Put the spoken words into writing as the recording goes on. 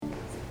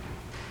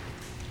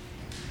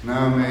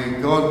Now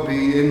may God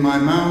be in my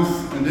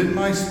mouth and in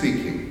my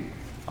speaking.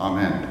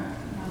 Amen.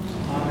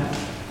 Amen.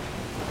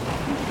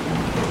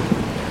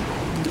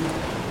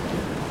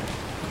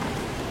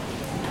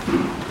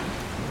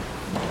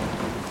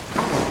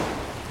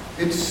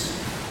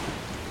 It's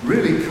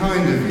really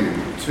kind of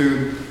you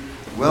to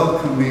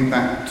welcome me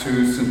back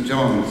to St.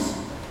 John's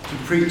to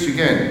preach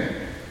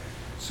again.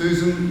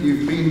 Susan,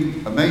 you've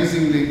been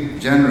amazingly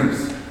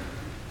generous.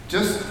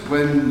 Just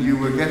when you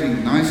were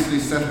getting nicely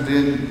settled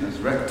in as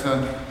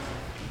rector,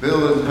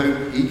 Bill and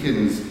Hope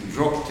Eakins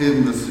dropped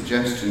in the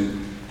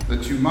suggestion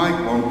that you might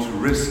want to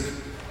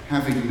risk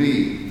having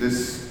me,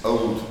 this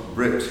old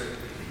Brit,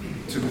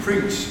 to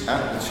preach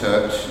at the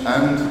church,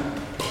 and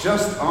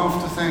just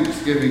after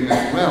Thanksgiving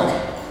as well,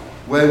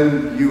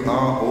 when you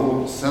are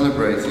all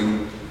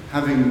celebrating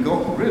having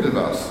got rid of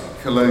us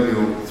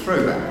colonial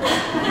throwbacks.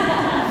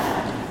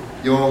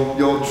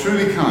 You're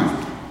truly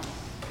kind.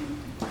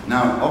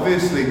 Now,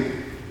 obviously,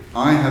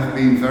 I have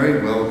been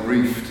very well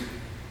briefed.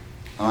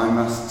 I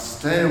must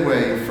stay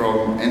away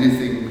from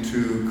anything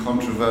too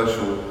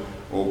controversial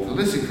or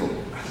political.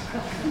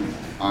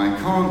 I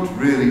can't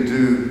really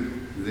do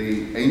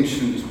the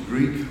ancient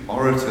Greek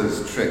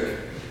orator's trick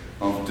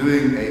of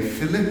doing a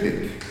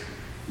philippic,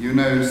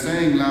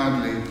 saying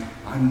loudly,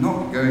 "I'm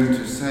not going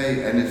to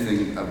say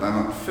anything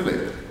about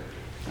Philip,"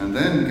 and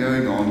then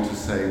going on to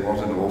say what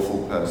an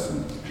awful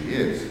person he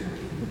is.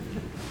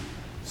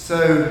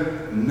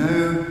 So,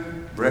 no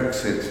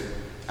Brexit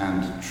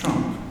and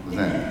Trump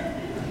then.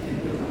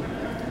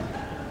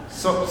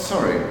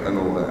 Sorry and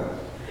all that.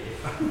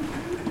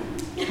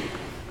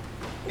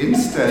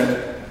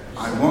 Instead,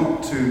 I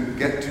want to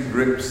get to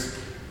grips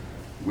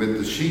with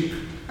the sheep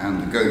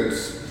and the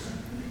goats.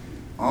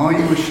 Are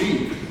you a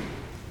sheep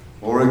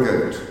or a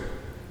goat?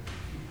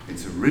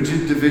 It's a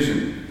rigid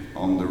division.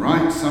 On the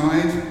right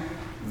side,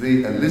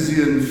 the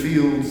Elysian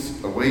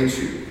fields await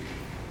you.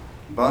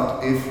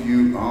 But if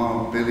you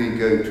are Billy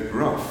Goat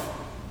Gruff,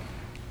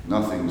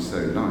 nothing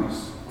so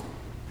nice.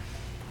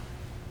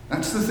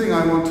 That's the thing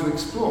I want to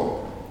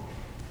explore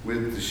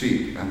with the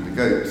sheep and the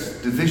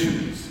goats,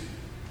 divisions.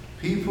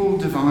 People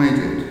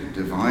divided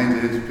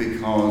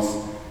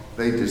because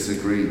they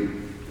disagree.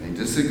 They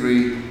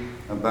disagree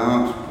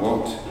about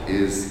what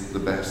is the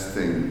best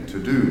thing to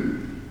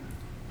do.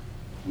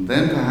 And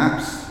then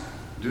perhaps,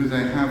 do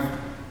they have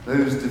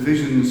those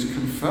divisions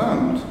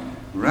confirmed,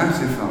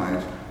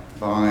 ratified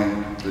by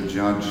the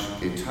Judge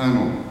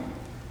Eternal?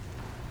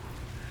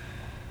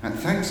 At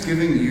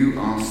Thanksgiving, you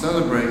are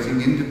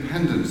celebrating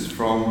independence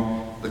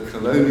from the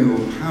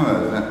colonial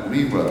power that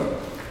we were,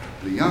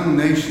 the young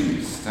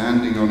nation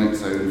standing on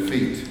its own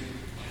feet.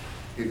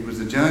 It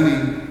was a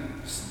journey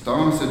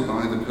started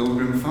by the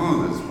Pilgrim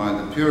Fathers, by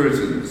the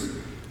Puritans,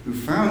 who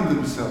found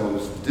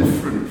themselves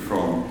different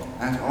from,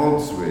 at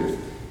odds with,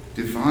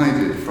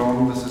 divided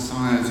from the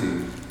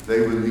society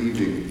they were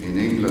leaving in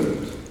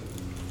England.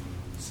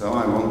 So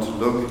I want to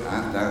look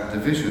at that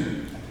division.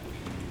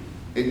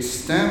 It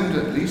stemmed,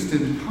 at least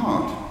in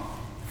part,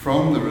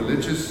 from the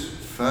religious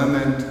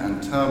ferment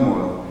and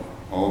turmoil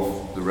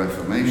of the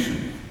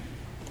Reformation.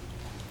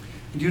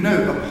 And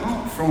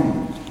apart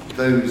from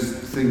those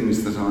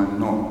things that I'm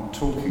not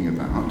talking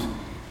about,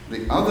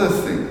 the other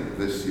thing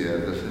this year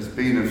that has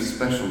been of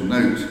special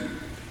note,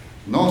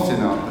 not in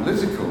our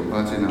political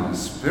but in our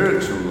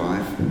spiritual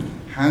life,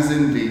 has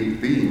indeed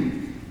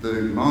been the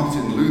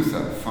Martin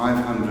Luther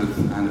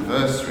 500th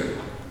anniversary.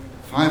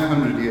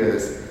 500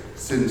 years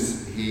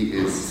since he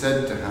is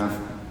said to have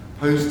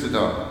posted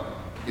up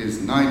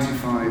his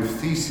 95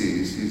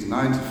 theses, his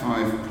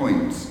 95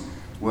 points,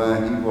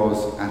 where he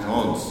was at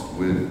odds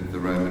with the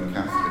Roman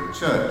Catholic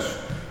Church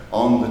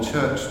on the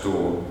church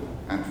door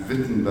at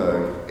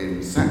Wittenberg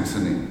in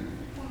Saxony,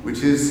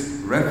 which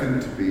is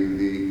reckoned to be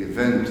the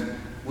event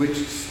which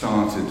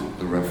started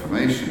the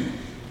Reformation.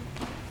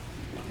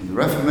 And the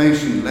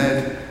Reformation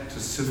led to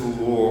civil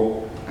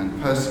war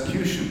and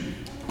persecution.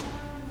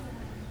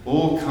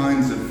 All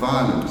kinds of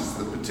violence.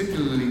 The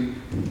particularly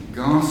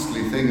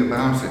ghastly thing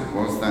about it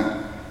was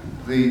that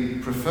the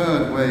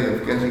preferred way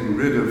of getting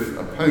rid of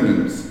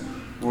opponents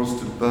was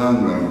to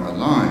burn them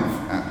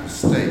alive at the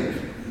stake.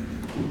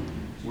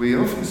 We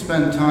often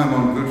spend time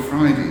on Good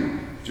Friday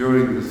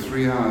during the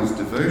 3 hours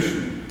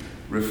devotion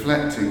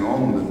reflecting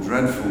on the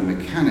dreadful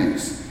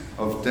mechanics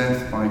of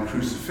death by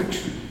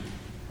crucifixion.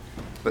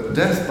 But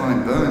death by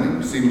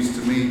burning seems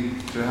to me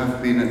to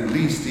have been at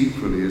least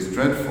equally as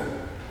dreadful.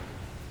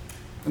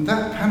 And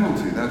that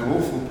penalty, that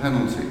awful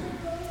penalty,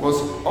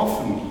 was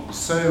often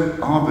so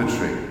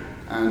arbitrary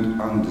and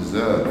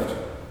undeserved.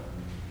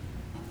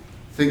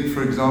 Think,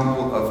 for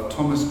example, of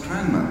Thomas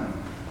Cranmer,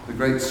 the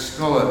great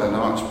scholar and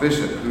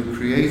archbishop who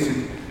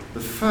created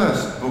the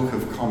first Book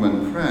of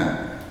Common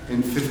Prayer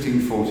in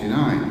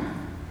 1549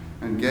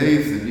 and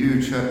gave the new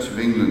Church of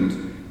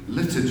England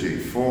liturgy,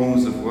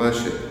 forms of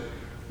worship,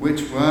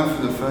 which were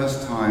for the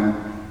first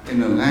time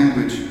in a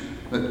language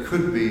that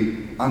could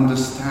be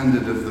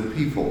understanded of the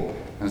people,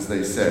 as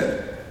they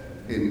said,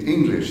 in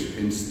English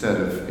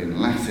instead of in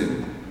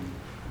Latin.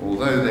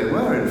 although they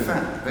were in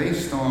fact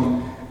based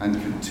on and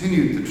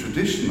continued the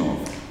tradition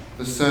of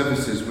the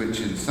services which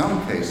in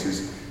some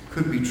cases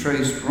could be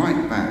traced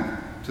right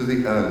back to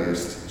the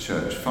earliest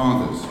church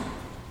fathers.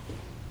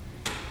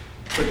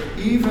 But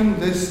even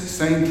this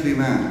saintly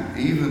man,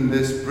 even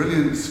this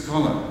brilliant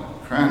scholar,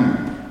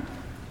 Cranmer,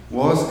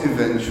 was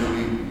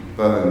eventually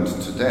burned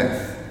to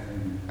death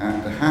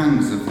at the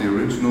hands of the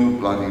original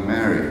Bloody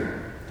Mary,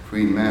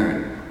 Queen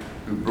Mary,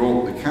 who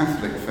brought the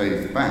Catholic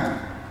faith back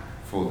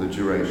for the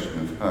duration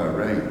of her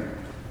reign.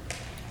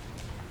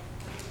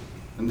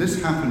 And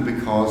this happened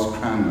because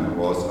Cranmer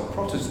was a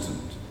Protestant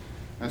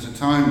at a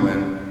time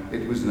when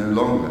it was no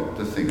longer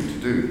the thing to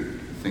do,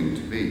 the thing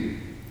to be.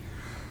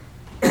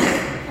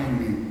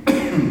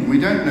 We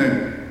don't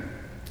know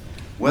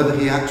whether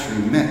he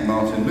actually met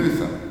Martin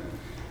Luther.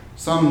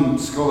 Some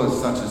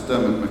scholars, such as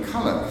Dermot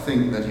McCulloch,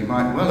 think that he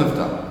might well have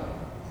done,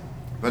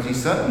 but he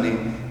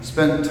certainly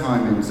spent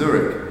time in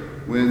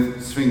Zurich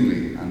with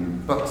Zwingli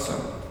and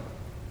Butzer.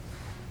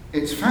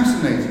 It's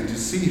fascinating to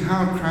see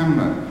how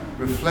Cranmer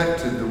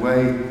reflected the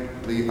way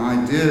the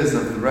ideas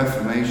of the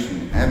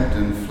Reformation ebbed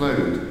and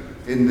flowed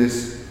in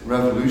this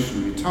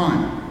revolutionary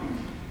time,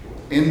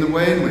 in the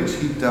way in which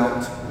he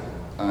dealt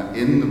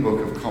in the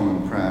Book of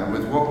Common Prayer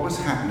with what was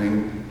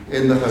happening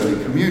in the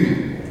Holy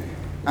Communion,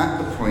 at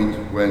the point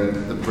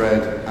when the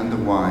bread and the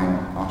wine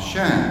are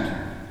shared.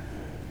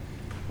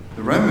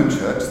 The Roman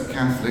Church, the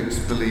Catholics,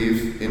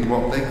 believe in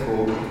what they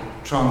call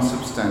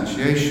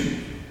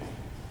transubstantiation,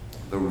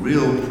 the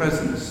real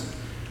presence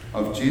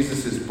of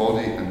Jesus'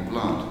 body and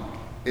blood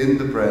in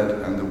the bread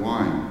and the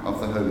wine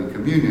of the Holy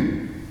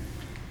Communion.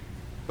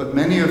 But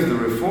many of the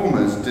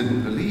reformers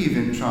didn't believe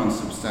in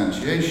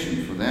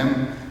transubstantiation. For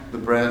them, the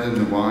bread and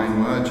the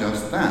wine were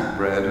just that,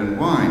 bread and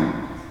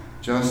wine,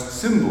 just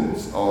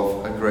symbols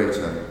of a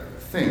greater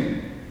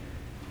thing.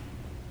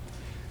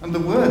 And the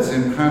words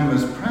in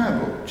Cranmer's prayer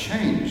book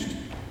changed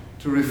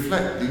to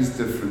reflect these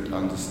different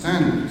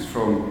understandings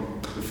from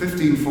the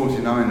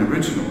 1549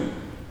 original,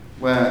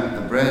 where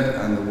the bread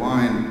and the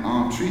wine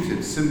are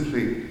treated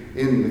simply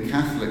in the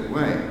Catholic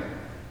way.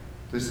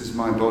 This is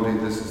my body,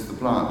 this is the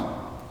blood,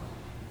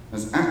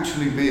 as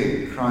actually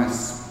being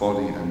Christ's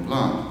body and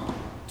blood,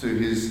 to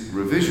his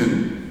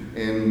revision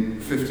in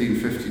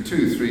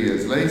 1552, 3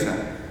 years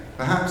later,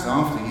 perhaps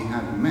after he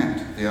had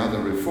met the other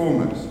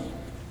reformers.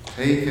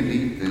 Take and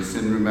eat this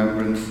in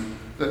remembrance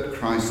that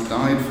Christ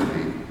died for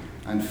thee,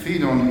 and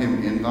feed on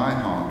him in thy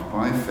heart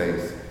by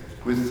faith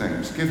with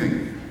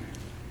thanksgiving.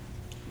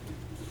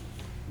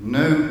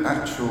 No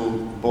actual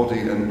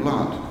body and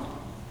blood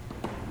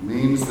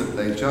means that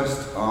they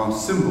just are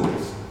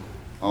symbols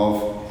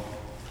of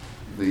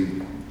the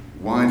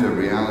wider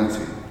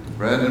reality.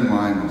 Bread and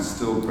wine are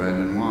still bread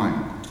and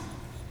wine.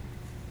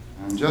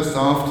 And just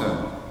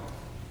after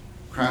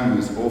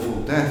Cranmer's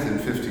awful death in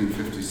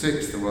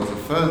 1556, there was a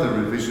further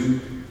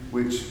revision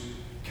which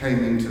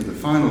came into the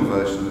final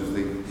version of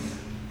the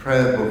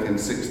prayer book in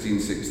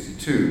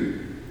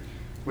 1662,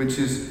 which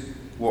is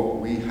what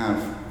we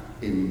have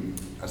in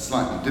a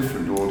slightly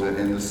different order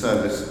in the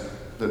service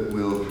that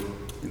will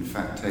in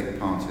fact take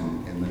part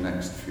in the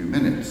next few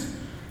minutes.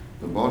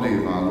 The body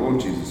of our Lord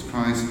Jesus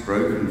Christ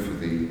broken for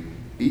thee,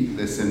 eat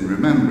this in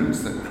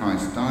remembrance that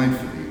Christ died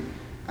for thee,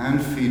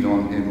 and feed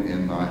on him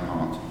in thy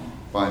heart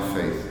by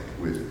faith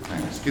with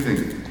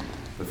thanksgiving.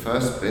 The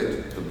first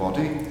bit, the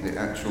body, the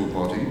actual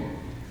body,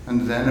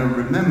 and then a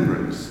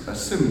remembrance, a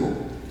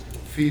symbol,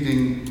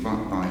 feeding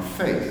by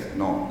faith,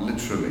 not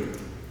literally.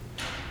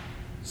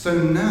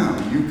 So now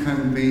you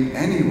can be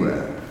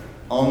anywhere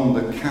on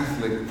the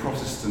Catholic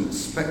Protestant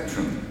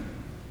spectrum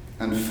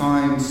and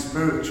find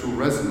spiritual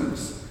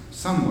resonance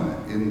somewhere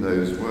in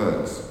those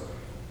words.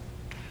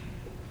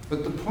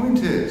 But the point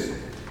is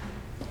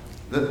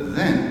that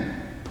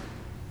then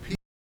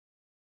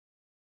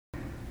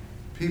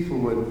people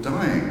were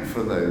dying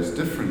for those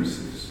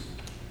differences,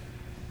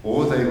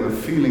 or they were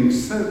feeling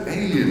so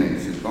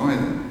alienated by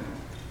them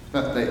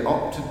that they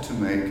opted to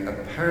make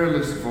a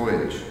perilous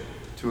voyage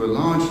to a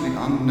largely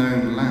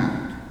unknown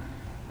land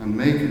and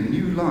make a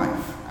new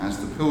life as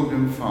the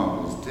Pilgrim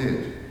Fathers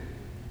did.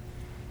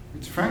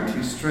 It's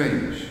frankly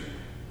strange,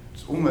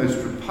 it's almost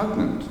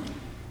repugnant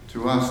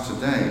to us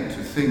today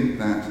to think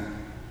that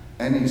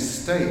any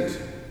state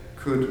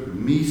could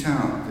mete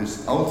out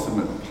this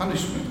ultimate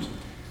punishment,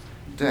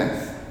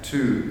 death,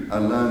 to a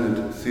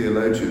learned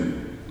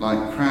theologian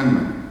like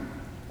Cranmer,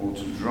 or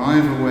to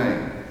drive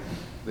away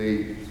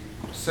the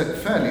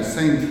fairly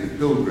saintly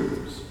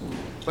pilgrims.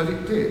 But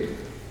it did.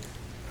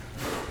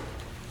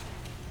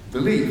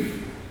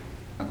 Belief,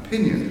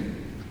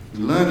 opinion,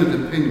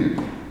 learned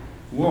opinion,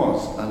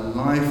 was a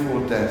life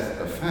or death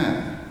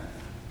affair.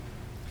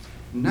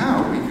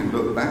 Now we can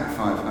look back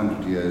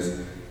 500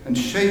 years and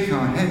shake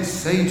our heads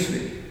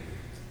sagely,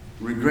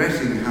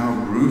 regretting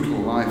how brutal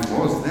life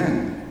was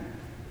then.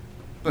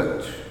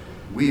 But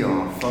we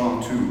are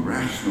far too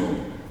rational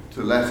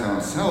to let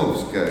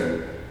ourselves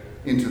go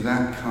into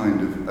that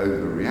kind of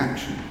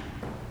overreaction.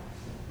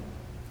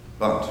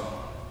 But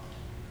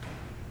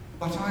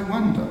I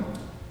wonder,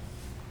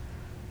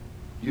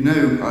 You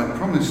know, I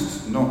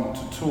promised not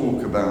to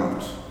talk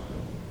about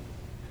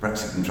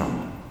Brexit and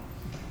Trump,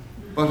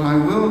 but I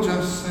will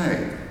just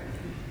say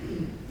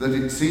that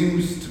it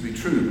seems to be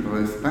true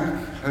both back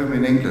home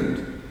in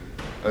England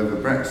over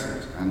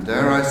Brexit and,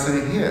 dare I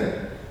say,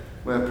 here,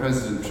 where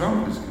President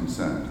Trump is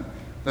concerned,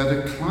 that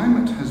a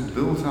climate has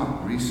built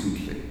up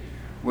recently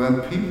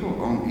where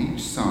people on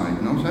each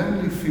side not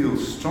only feel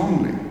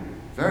strongly,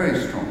 very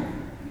strongly,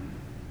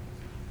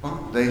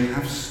 but they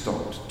have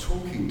stopped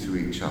talking to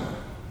each other.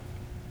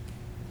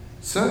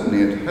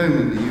 Certainly at home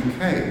in the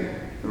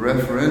UK, the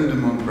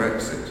referendum on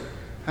Brexit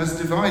has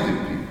divided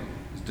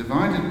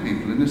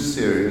people in a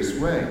serious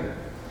way.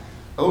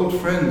 Old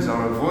friends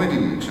are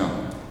avoiding each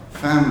other.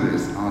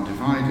 Families are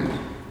divided.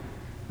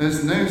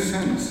 There's no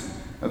sense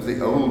of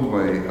the old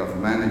way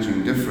of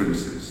managing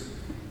differences.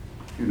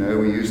 You know,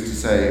 we used to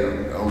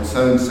say, old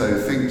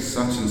so-and-so thinks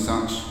such and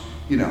such.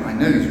 You know, I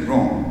know he's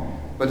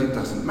wrong, but it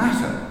doesn't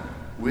matter.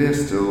 We're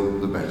still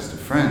the best of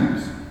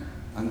friends.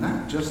 And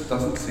that just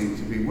doesn't seem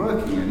to be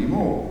working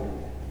anymore.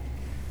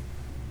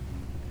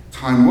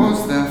 Time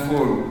was,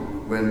 therefore,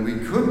 when we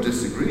could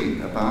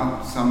disagree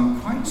about some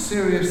quite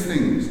serious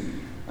things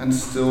and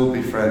still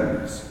be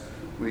friends.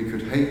 We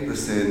could hate the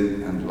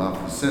sin and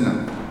love the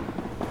sinner.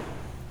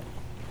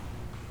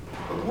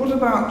 But what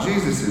about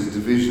Jesus'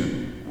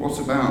 division? What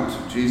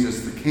about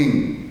Jesus the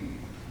King?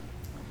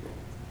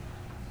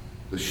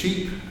 The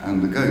sheep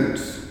and the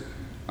goats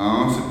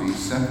are to be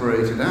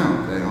separated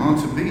out. They are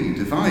to be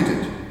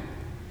divided.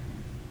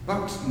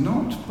 But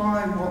not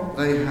by what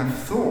they have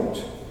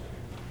thought,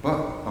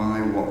 but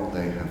by what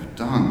they have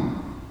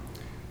done.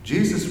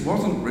 Jesus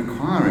wasn't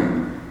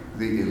requiring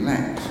the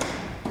elect,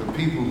 the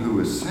people who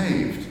were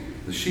saved,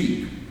 the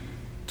sheep,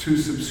 to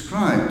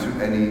subscribe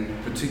to any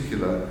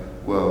particular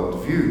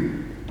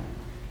worldview.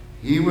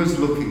 He was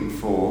looking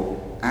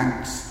for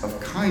acts of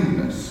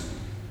kindness,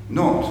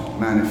 not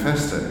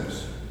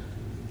manifestos.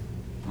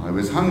 I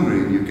was hungry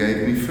and you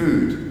gave me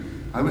food.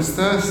 I was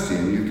thirsty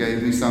and you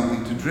gave me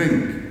something to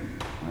drink.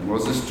 I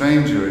was a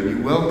stranger and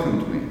you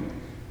welcomed me.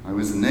 I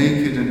was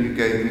naked and you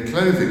gave me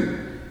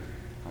clothing.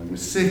 I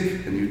was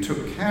sick and you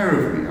took care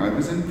of me. I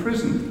was in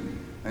prison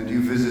and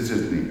you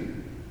visited me.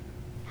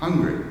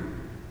 Hungry,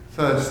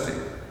 thirsty,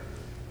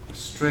 a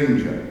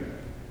stranger,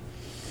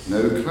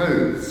 no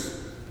clothes,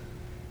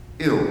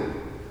 ill,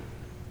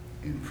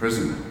 in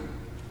prison.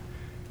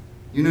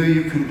 You know,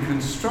 you can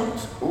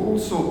construct all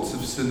sorts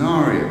of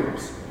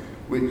scenarios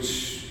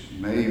which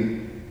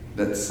may,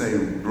 let's say,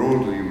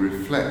 broadly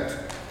reflect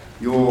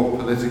your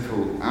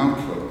political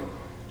outlook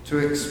to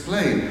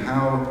explain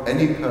how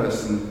any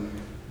person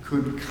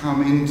could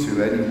come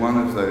into any one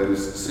of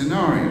those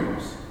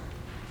scenarios.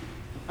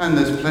 And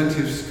there's plenty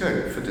of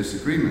scope for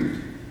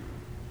disagreement.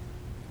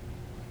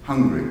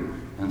 Hungry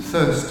and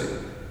thirsty.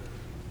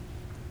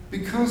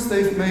 Because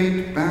they've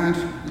made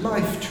bad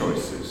life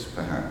choices,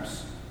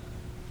 perhaps.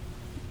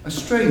 A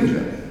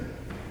stranger.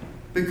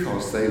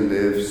 Because they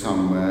live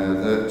somewhere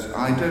that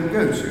I don't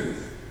go to.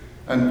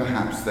 And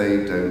perhaps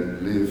they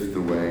don't live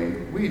the way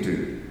we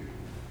do.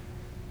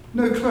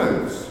 No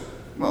clothes.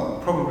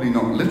 Well, probably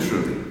not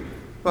literally,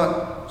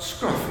 but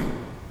scruffy,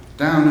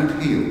 down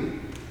at heel,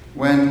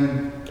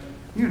 when,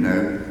 you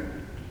know,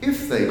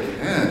 if they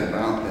cared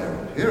about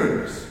their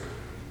appearance,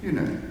 you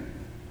know.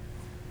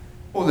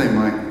 Or they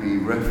might be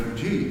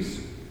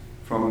refugees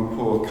from a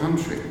poor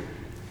country.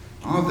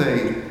 Are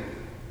they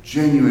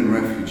genuine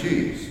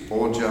refugees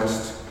or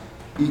just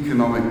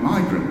economic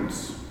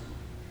migrants?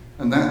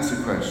 And that's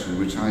a question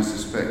which I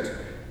suspect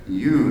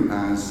you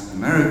as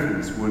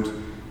Americans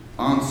would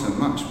answer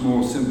much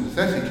more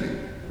sympathetically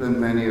than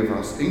many of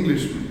us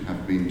Englishmen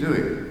have been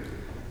doing.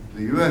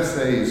 The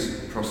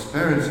USA's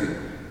prosperity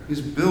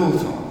is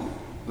built on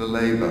the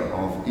labour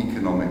of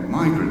economic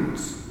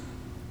migrants.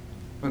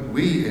 But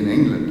we in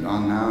England are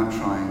now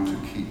trying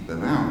to keep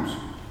them out.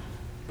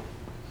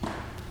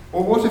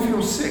 Or what if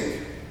you're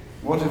sick?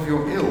 What if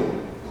you're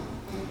ill?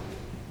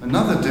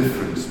 Another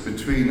difference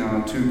between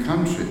our two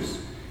countries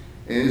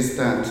is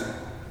that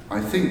I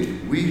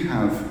think we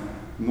have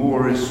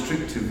more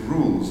restrictive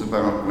rules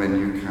about when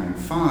you can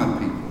fire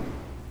people.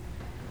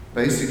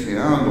 Basically,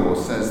 our law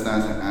says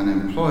that an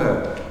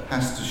employer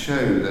has to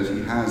show that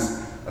he has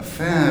a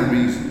fair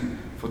reason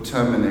for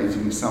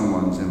terminating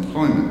someone's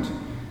employment,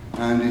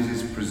 and it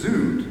is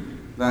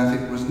presumed that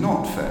it was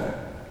not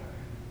fair.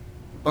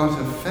 But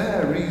a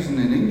fair reason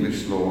in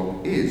English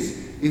law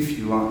is if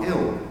you are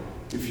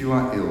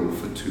ill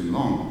for too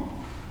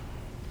long.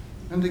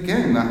 And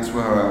again, that's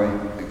where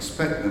I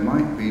expect there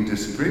might be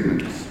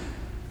disagreements.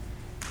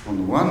 On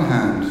the one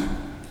hand,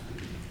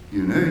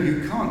 you know,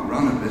 you can't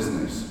run a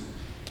business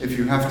if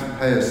you have to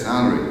pay a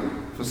salary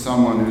for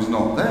someone who's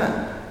not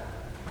there.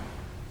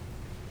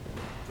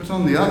 But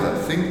on the other,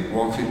 think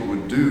what it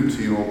would do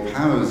to your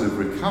powers of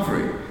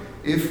recovery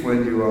if,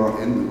 when you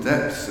are in the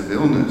depths of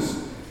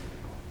illness,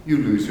 you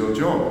lose your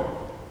job.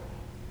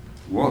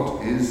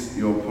 What is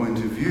your point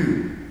of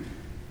view?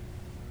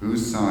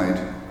 Whose side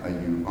are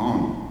you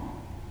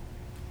on?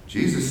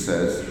 Jesus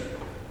says,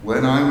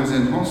 when I was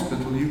in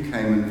hospital, you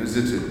came and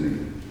visited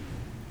me.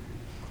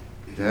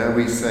 Dare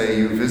we say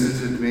you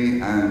visited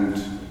me and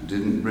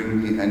didn't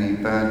bring me any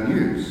bad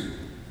news?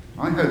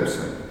 I hope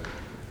so.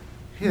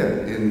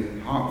 Here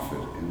in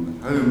Hartford, in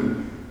the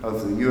home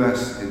of the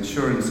US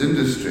insurance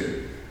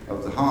industry,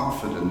 of the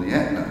Hartford and the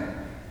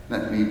Aetna,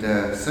 let me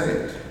dare say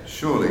it,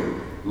 surely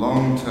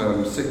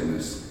long-term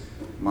sickness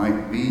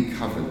might be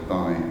covered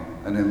by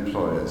an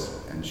employer's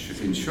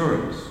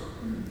insurance.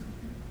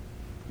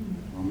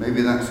 Well,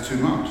 maybe that's too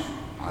much.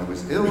 I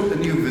was ill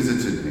and you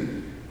visited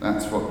me.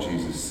 That's what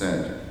Jesus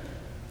said.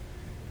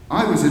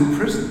 I was in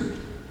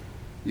prison.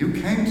 You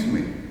came to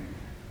me.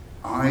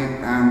 I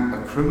am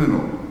a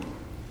criminal.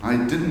 I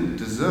didn't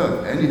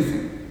deserve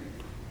anything.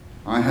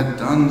 I had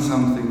done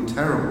something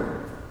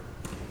terrible.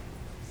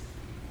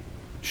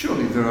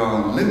 Surely there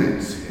are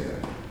limits here.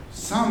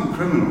 Some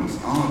criminals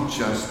are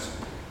just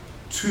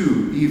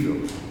too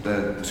evil.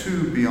 They're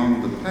too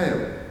beyond the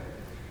pale.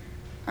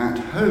 At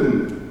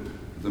home,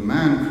 the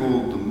man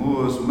called the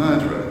Moor's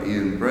murderer,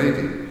 Ian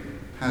Brady,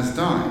 has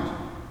died,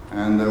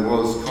 and there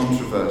was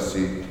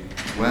controversy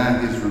where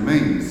his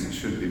remains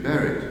should be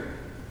buried.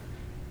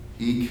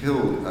 He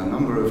killed a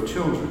number of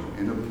children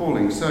in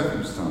appalling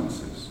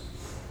circumstances.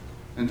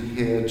 And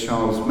here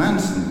Charles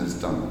Manson has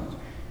done it.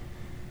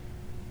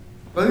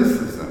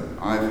 Both of them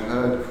I've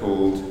heard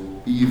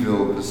called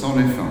evil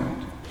personified.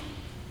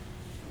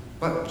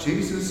 But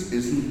Jesus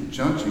isn't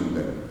judging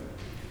them.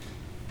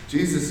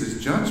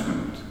 Jesus'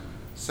 judgment,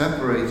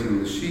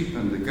 separating the sheep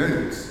and the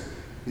goats,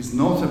 is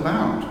not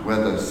about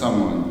whether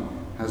someone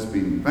has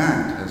been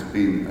bad, has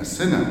been a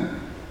sinner.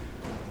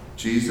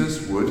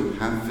 Jesus would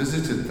have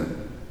visited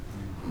them.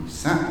 He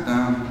sat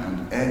down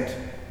and ate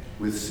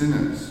with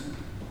sinners.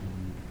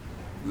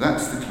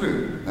 That's the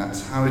clue.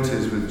 That's how it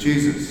is with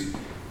Jesus.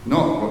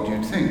 Not what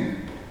you'd think.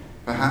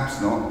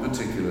 Perhaps not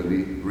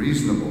particularly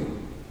reasonable,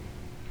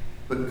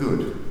 but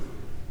good.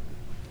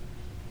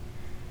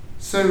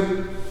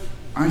 So,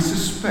 I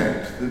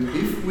suspect that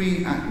if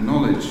we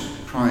acknowledge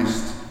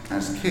Christ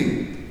as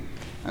King,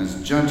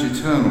 as Judge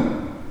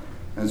Eternal,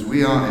 as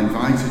we are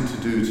invited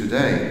to do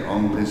today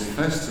on this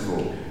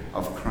festival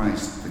of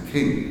Christ the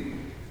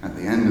King at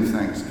the end of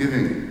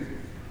Thanksgiving,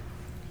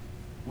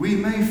 we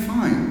may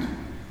find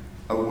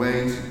a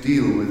way to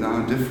deal with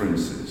our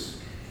differences,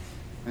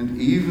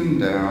 and even,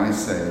 dare I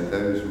say,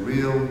 those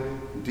real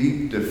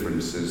deep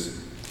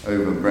differences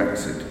over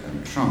Brexit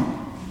and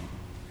Trump.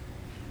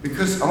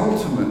 Because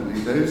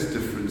ultimately those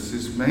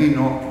differences may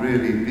not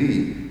really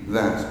be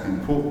that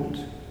important.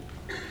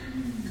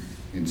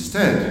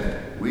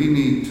 Instead, we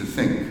need to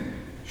think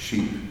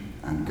sheep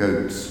and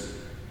goats,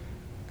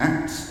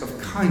 acts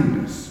of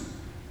kindness,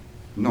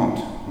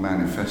 not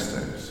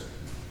manifestos.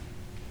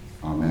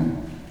 Amen.